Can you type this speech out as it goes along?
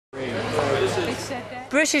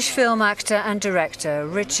British film actor and director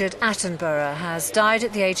Richard Attenborough has died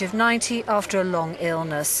at the age of 90 after a long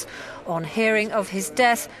illness. On hearing of his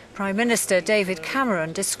death, Prime Minister David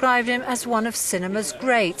Cameron described him as one of cinema's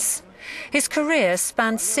greats. His career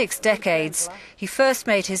spanned 6 decades. He first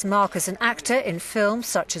made his mark as an actor in films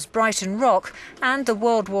such as Brighton Rock and the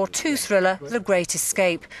World War II thriller The Great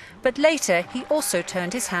Escape. But later he also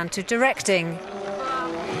turned his hand to directing.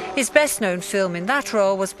 His best-known film in that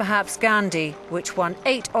role was perhaps Gandhi, which won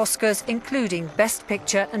 8 Oscars, including Best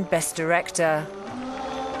Picture and Best Director.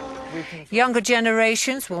 Younger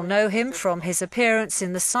generations will know him from his appearance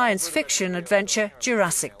in the science fiction adventure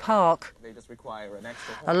Jurassic Park.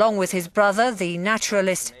 Along with his brother, the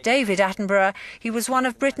naturalist David Attenborough, he was one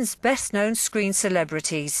of Britain's best-known screen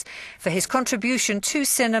celebrities. For his contribution to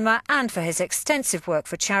cinema and for his extensive work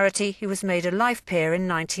for charity, he was made a life peer in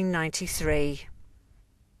 1993.